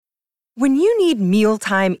When you need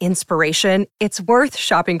mealtime inspiration, it's worth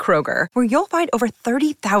shopping Kroger, where you'll find over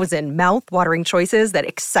 30,000 mouth-watering choices that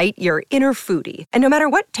excite your inner foodie. And no matter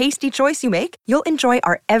what tasty choice you make, you'll enjoy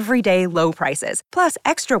our everyday low prices, plus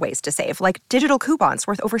extra ways to save, like digital coupons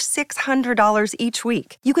worth over $600 each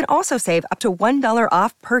week. You can also save up to $1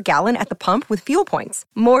 off per gallon at the pump with fuel points.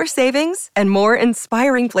 More savings and more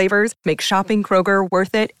inspiring flavors make shopping Kroger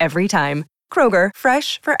worth it every time. Kroger,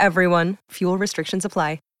 fresh for everyone. Fuel restrictions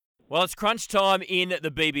apply. Well, it's crunch time in the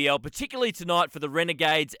BBL, particularly tonight for the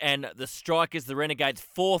Renegades and the Strikers. The Renegades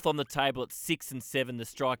fourth on the table at 6 and 7. The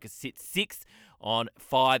Strikers sit sixth on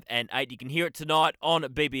 5 and 8. You can hear it tonight on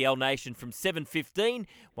BBL Nation from 7:15.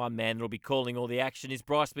 One man that'll be calling all the action is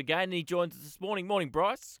Bryce McGain, and he joins us this morning. Morning,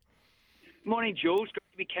 Bryce. Morning, Jules.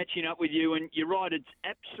 Great to be catching up with you. And you're right, it's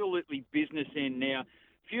absolutely business end now.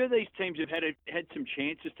 A few of these teams have had some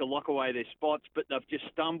chances to lock away their spots, but they've just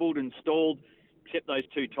stumbled and stalled, except those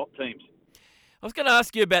two top teams. I was going to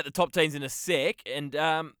ask you about the top teams in a sec,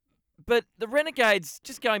 but the Renegades,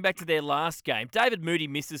 just going back to their last game, David Moody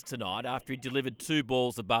misses tonight after he delivered 2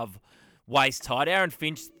 balls above waist height. Aaron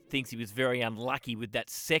Finch thinks he was very unlucky with that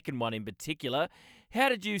second one in particular. How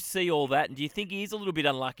did you see all that, and do you think he is a little bit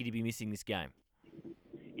unlucky to be missing this game?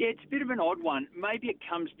 Yeah, it's a bit of an odd one. Maybe it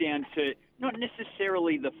comes down to not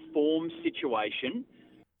necessarily the form situation,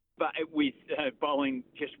 but with bowling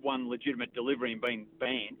just one legitimate delivery and being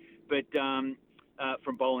banned, but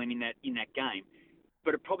from bowling in that game.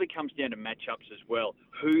 But it probably comes down to matchups as well.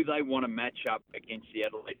 Who they want to match up against the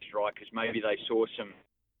Adelaide Strikers. Maybe they saw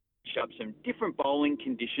some different bowling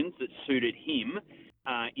conditions that suited him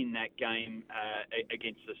in that game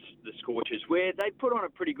against the Scorchers, where they put on a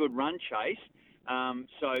pretty good run chase.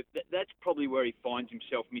 So that's probably where he finds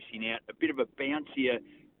himself missing out. A bit of a bouncier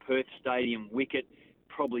Perth Stadium wicket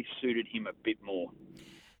probably suited him a bit more.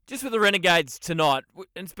 Just with the Renegades tonight,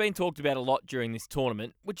 and it's been talked about a lot during this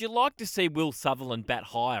tournament, would you like to see Will Sutherland bat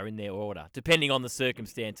higher in their order, depending on the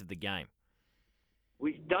circumstance of the game?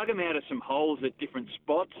 We've dug him out of some holes at different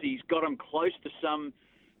spots. He's got him close to some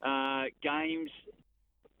games.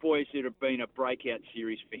 Boys, it have been a breakout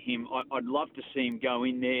series for him. I'd love to see him go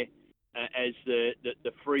in there as the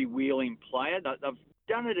freewheeling player. They've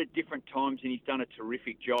done it at different times, and he's done a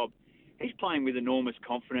terrific job. He's playing with enormous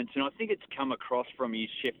confidence, and I think it's come across from his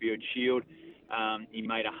Sheffield Shield. He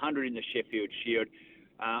made 100 in the Sheffield Shield.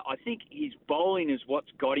 I think his bowling is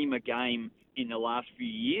what's got him a game in the last few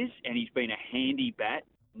years, and he's been a handy bat.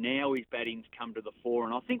 Now his batting's come to the fore,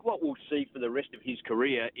 and I think what we'll see for the rest of his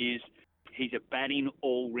career is he's a batting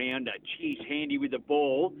all-rounder. He's handy with the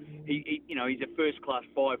ball. He's a first-class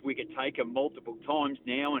 5-wicket taker multiple times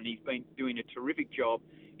now, and he's been doing a terrific job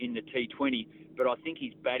in the T20. But I think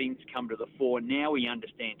his batting's come to the fore. Now he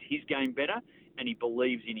understands his game better, and he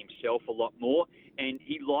believes in himself a lot more, and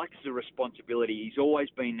he likes the responsibility. He's always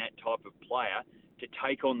been that type of player to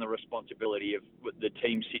take on the responsibility of the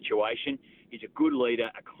team situation. He's a good leader,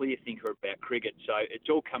 a clear thinker about cricket, so it's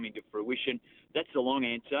all coming to fruition. That's the long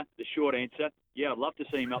answer. The short answer, yeah, I'd love to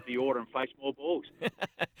see him up the order and face more balls.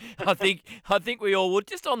 I think we all would.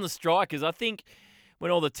 Just on the Strikers, I think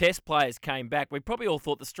when all the Test players came back, we probably all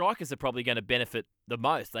thought the Strikers are probably going to benefit the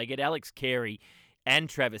most. They get Alex Carey and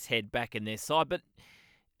Travis Head back in their side, but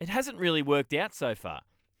it hasn't really worked out so far.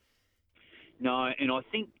 No, and I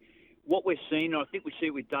think what we're seeing, and I think we see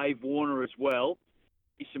it with Dave Warner as well,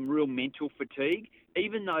 is some real mental fatigue.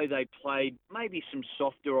 Even though they played maybe some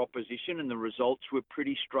softer opposition and the results were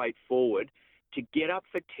pretty straightforward, to get up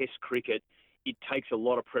for Test cricket, it takes a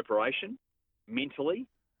lot of preparation, mentally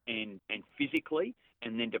and physically,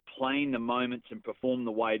 and then to play in the moments and perform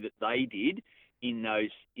the way that they did in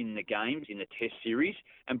the games, in the Test series.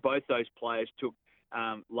 And both those players took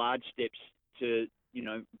large steps to,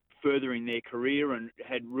 furthering their career and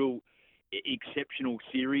had real exceptional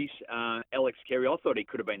series. Alex Carey, I thought he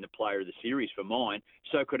could have been the player of the series for mine.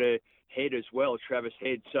 So could a Head as well, Travis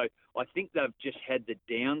Head. So I think they've just had the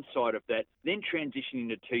downside of that. Then transitioning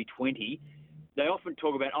to T20, they often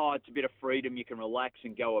talk about, it's a bit of freedom, you can relax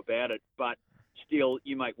and go about it, but still,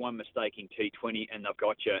 you make one mistake in T20 and they've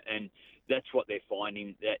got you, and that's what they're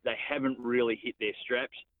finding. That they haven't really hit their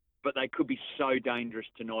straps, but they could be so dangerous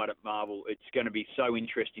tonight at Marvel. It's going to be so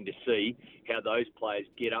interesting to see how those players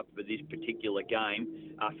get up for this particular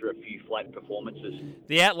game after a few flat performances.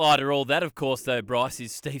 The outlier to all that, of course, though, Bryce,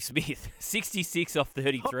 is Steve Smith. 66 off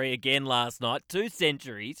 33 again last night, 2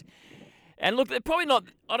 centuries. And look, they're probably not...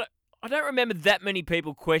 I don't remember that many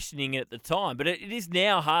people questioning it at the time, but it is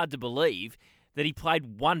now hard to believe that he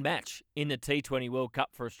played one match in the T20 World Cup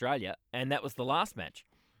for Australia, and that was the last match.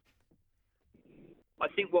 I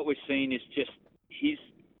think what we're seeing is just his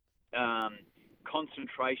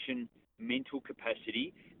concentration mental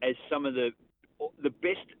capacity, as some of the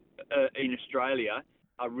best in Australia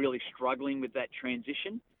are really struggling with that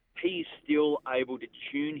transition. He's still able to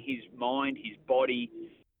tune his mind, his body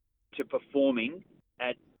to performing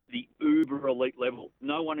at the uber elite level.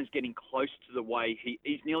 No one is getting close to the way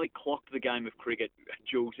he's nearly clocked the game of cricket,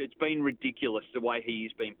 Jules. It's been ridiculous the way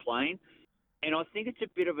he's been playing. And I think it's a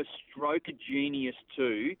bit of a stroke of genius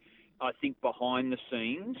too, I think, behind the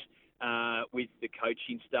scenes with the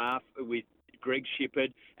coaching staff, with Greg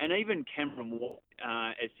Shipperd, and even Cameron White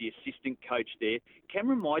as the assistant coach there.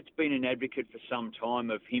 Cameron White's been an advocate for some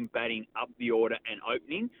time of him batting up the order and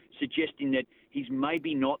opening, suggesting that he's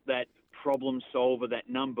maybe not that problem solver, that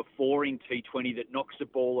number 4 in T20 that knocks the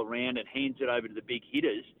ball around and hands it over to the big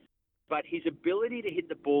hitters. But his ability to hit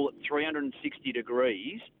the ball at 360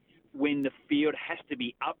 degrees when the field has to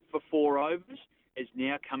be up for 4 overs has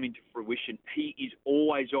now come into fruition. He is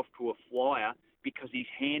always off to a flyer because his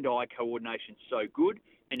hand-eye coordination's so good,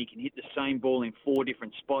 and he can hit the same ball in 4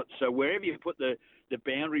 different spots. So wherever you put the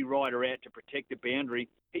boundary rider out to protect the boundary,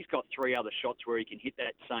 he's got 3 other shots where he can hit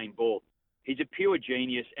that same ball. He's a pure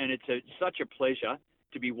genius, and it's such a pleasure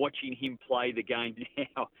to be watching him play the game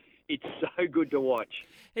now. It's so good to watch.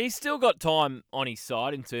 He's still got time on his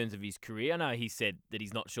side in terms of his career. I know he said that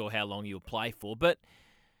he's not sure how long he'll play for, but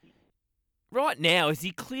right now, is he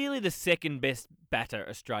clearly the second best batter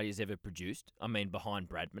Australia's ever produced? I mean, behind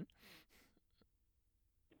Bradman.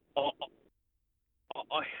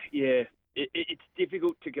 Yeah, it's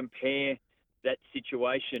difficult to compare that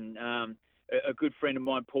situation. A good friend of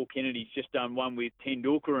mine, Paul Kennedy's just done one with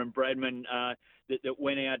Tendulkar and Bradman that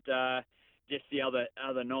went out just the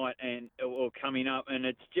other night or coming up, and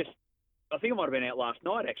it's just, I think it might have been out last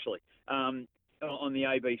night actually on the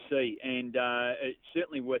ABC, and it's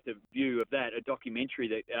certainly worth a view of that, a documentary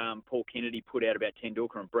that Paul Kennedy put out about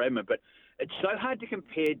Tendulkar and Bradman. But it's so hard to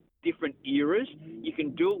compare different eras. You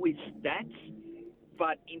can do it with stats,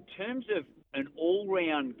 but in terms of an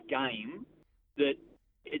all-round game, that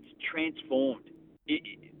it's transformed.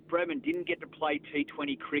 Bradman didn't get to play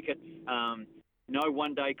T20 cricket, no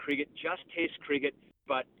one-day cricket, just Test cricket,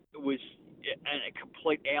 but it was a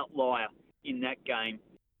complete outlier in that game.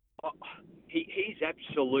 He's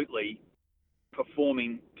absolutely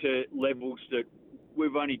performing to levels that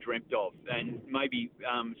we've only dreamt of, and maybe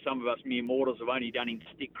some of us mere mortals have only done in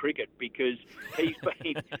stick cricket, because he's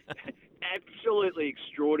been absolutely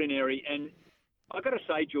extraordinary. And I've got to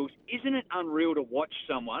say, Jules, isn't it unreal to watch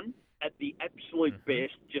someone at the absolute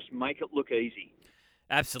best just make it look easy?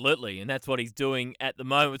 Absolutely, and that's what he's doing at the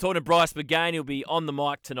moment. We're talking to Bryce McGain. He'll be on the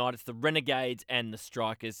mic tonight. It's the Renegades and the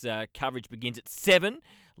Strikers. Coverage begins at 7,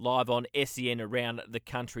 live on SEN around the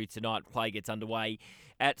country tonight. Play gets underway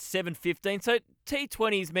at 7:15. So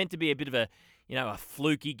T20 is meant to be a bit of a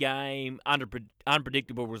fluky game,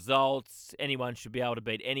 unpredictable results. Anyone should be able to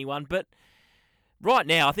beat anyone. But right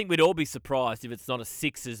now, I think we'd all be surprised if it's not a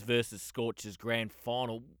Sixers versus Scorchers grand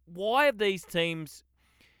final. Why have these teams,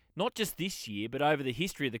 not just this year, but over the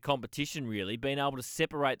history of the competition, really, been able to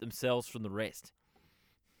separate themselves from the rest?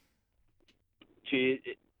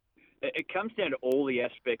 It comes down to all the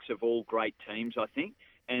aspects of all great teams, I think.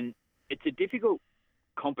 And it's a difficult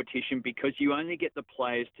competition because you only get the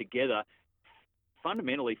players together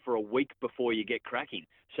fundamentally for a week before you get cracking.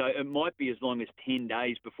 So it might be as long as 10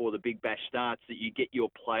 days before the Big Bash starts that you get your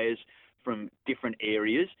players from different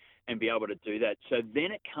areas and be able to do that. So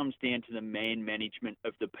then it comes down to the man management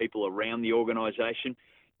of the people around the organisation.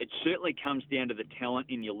 It certainly comes down to the talent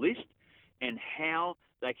in your list and how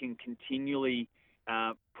they can continually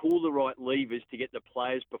pull the right levers to get the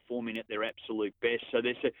players performing at their absolute best. So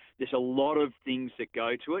there's a lot of things that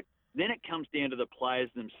go to it. Then it comes down to the players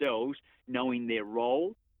themselves knowing their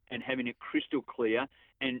role and having it crystal clear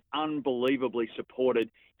and unbelievably supported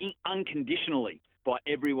unconditionally by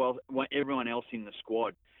everyone else in the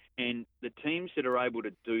squad. And the teams that are able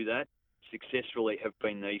to do that successfully have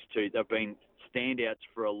been these two. They've been standouts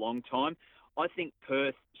for a long time. I think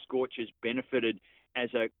Perth Scorchers benefited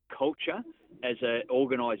as a culture, as an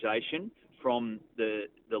organisation, from the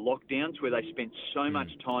lockdowns where they spent so much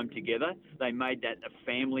time together. They made that a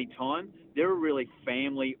family time. They're a really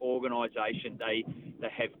family organisation. They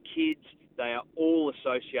have kids. They are all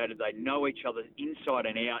associated. They know each other inside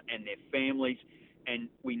and out and their families. And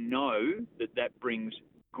we know that brings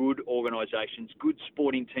good organisations, good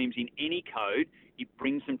sporting teams in any code. It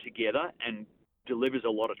brings them together and delivers a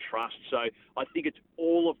lot of trust. So I think it's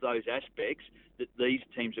all of those aspects that these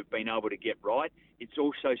teams have been able to get right. It's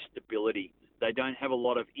also stability. They don't have a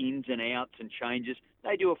lot of ins and outs and changes.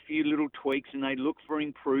 They do a few little tweaks and they look for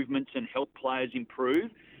improvements and help players improve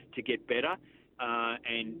to get better.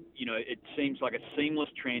 and, it seems like a seamless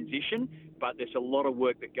transition, but there's a lot of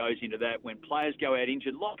work that goes into that. When players go out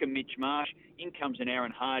injured, like a Mitch Marsh, in comes an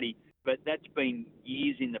Aaron Hardy, but that's been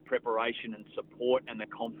years in the preparation and support and the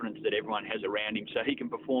confidence that everyone has around him so he can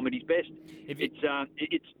perform at his best.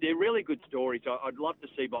 They're really good stories. I'd love to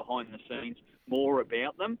see behind the scenes more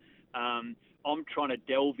about them. I'm trying to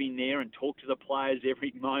delve in there and talk to the players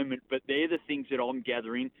every moment, but they're the things that I'm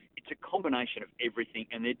gathering. It's a combination of everything,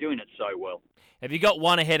 and they're doing it so well. Have you got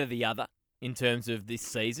one ahead of the other in terms of this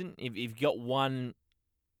season? If you've got one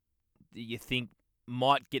that you think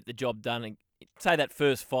might get the job done, and say that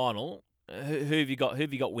first final, who have you got? Who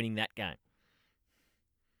have you got winning that game?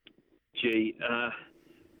 Gee,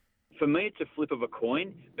 for me, it's a flip of a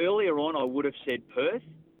coin. Earlier on, I would have said Perth.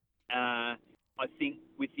 I think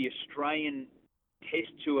with the Australian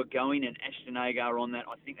Test tour going and Ashton Agar on that,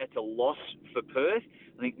 I think that's a loss for Perth.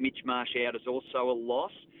 I think Mitch Marsh out is also a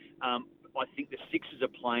loss. I think the Sixers are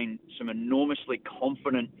playing some enormously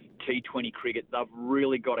confident T20 cricket. They've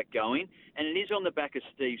really got it going. And it is on the back of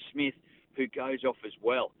Steve Smith, who goes off as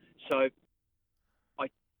well. So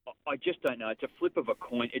I just don't know. It's a flip of a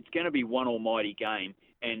coin. It's going to be one almighty game,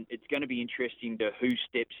 and it's going to be interesting to who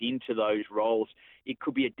steps into those roles. It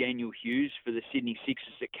could be a Daniel Hughes for the Sydney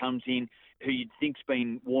Sixers that comes in, who you'd think's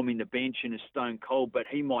been warming the bench and is stone cold, but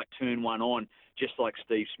he might turn one on, just like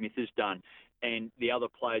Steve Smith has done. And the other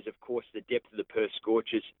players, of course, the depth of the Perth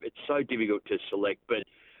Scorchers, it's so difficult to select. But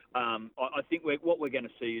I think what we're going to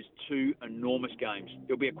see is two enormous games.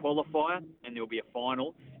 There'll be a qualifier and there'll be a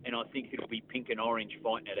final, and I think it'll be pink and orange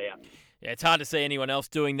fighting it out. Yeah, it's hard to see anyone else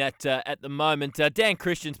doing that at the moment. Dan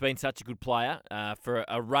Christian's been such a good player for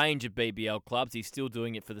a range of BBL clubs. He's still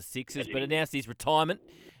doing it for the Sixers, but announced his retirement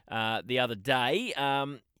the other day.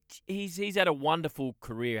 He's had a wonderful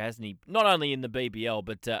career, hasn't he? Not only in the BBL,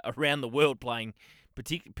 but around the world playing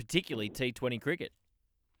particularly T20 cricket.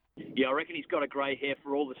 Yeah, I reckon he's got a grey hair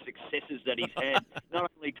for all the successes that he's had.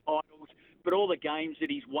 Not only titles, but all the games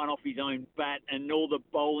that he's won off his own bat and all the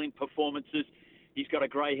bowling performances. He's got a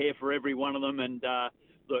grey hair for every one of them. And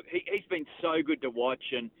look, he's been so good to watch.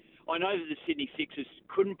 And I know that the Sydney Sixers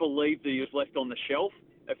couldn't believe that he was left on the shelf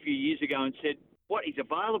a few years ago and said, what, he's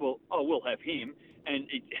available? Oh, we'll have him. And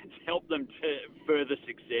it's helped them to further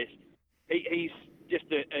success. He's just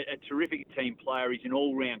a terrific team player. He's an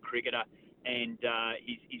all-round cricketer. And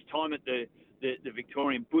his time at the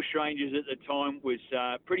Victorian Bushrangers at the time was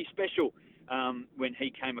pretty special when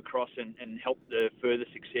he came across and helped the further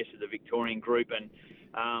success of the Victorian group. And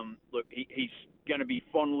look, he's going to be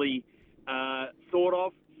fondly thought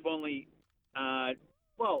of, fondly,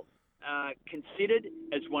 considered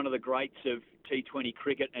as one of the greats of T20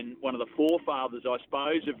 cricket and one of the forefathers, I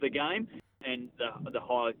suppose, of the game and the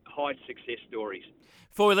high success stories.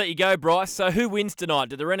 Before we let you go, Bryce, so who wins tonight?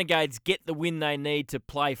 Do the Renegades get the win they need to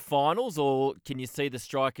play finals, or can you see the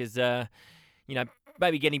Strikers,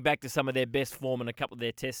 maybe getting back to some of their best form and a couple of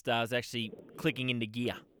their test stars actually clicking into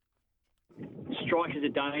gear? Strikers are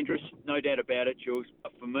dangerous, no doubt about it, Jules.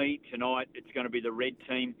 For me, tonight, it's going to be the red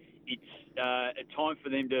team. It's a time for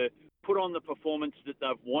them to put on the performance that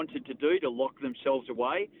they've wanted to do to lock themselves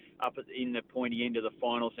away up in the pointy end of the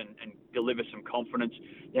finals and deliver some confidence.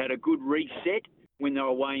 They had a good reset when they were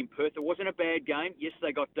away in Perth. It wasn't a bad game. Yes,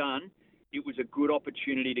 they got done. It was a good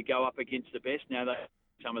opportunity to go up against the best. Now they have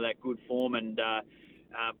some of that good form and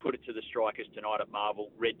put it to the Strikers tonight at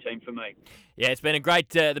Marvel. Red team for me. Yeah, it's been a great...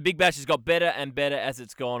 the Big Bash has got better and better as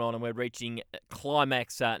it's gone on, and we're reaching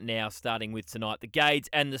climax now, starting with tonight. The Gades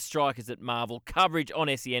and the Strikers at Marvel. Coverage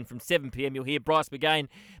on SEN from 7 p.m. You'll hear Bryce McGain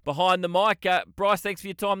behind the mic. Bryce, thanks for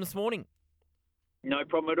your time this morning. No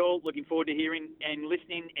problem at all. Looking forward to hearing and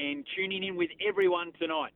listening and tuning in with everyone tonight.